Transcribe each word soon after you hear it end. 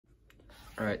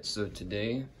Alright, so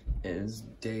today is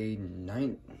day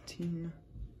 19.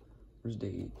 Where's day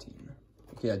 18?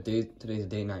 Okay, yeah, today's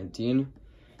day 19.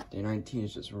 Day 19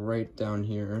 is just right down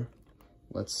here.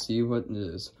 Let's see what it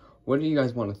is. What do you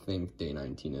guys want to think day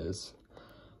 19 is?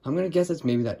 I'm gonna guess it's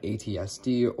maybe that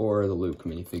ATSD or the Luke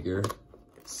minifigure.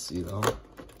 Let's see though.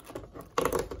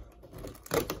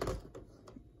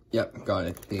 Yep, got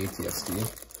it, the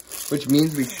ATSD. Which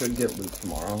means we should get Luke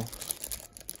tomorrow.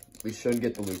 We should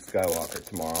get the Luke Skywalker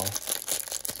tomorrow.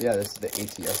 So yeah, this is the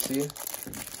ATSD.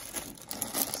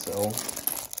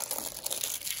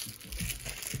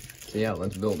 So yeah,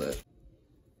 let's build it.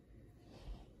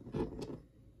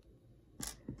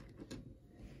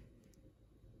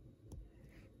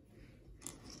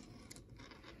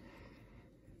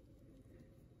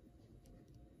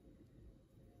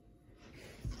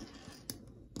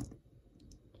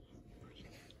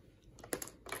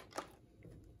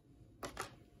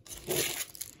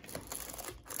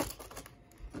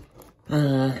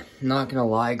 Not gonna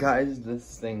lie, guys,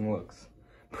 this thing looks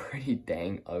pretty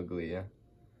dang ugly. It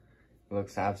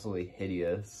looks absolutely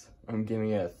hideous. I'm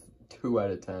giving it a 2 out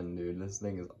of 10, dude. This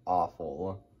thing is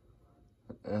awful.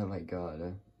 Oh my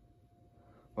god.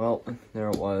 Well, there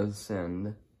it was,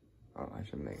 and oh, I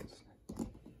should make it.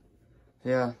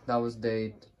 Yeah, that was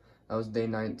day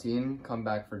 19. Come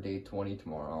back for day 20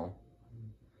 tomorrow.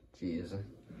 Jeez,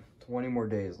 20 more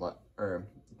days left, or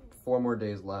 4 more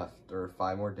days left, or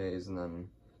 5 more days, and then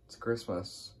it's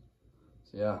Christmas.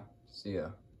 So yeah, see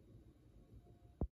ya.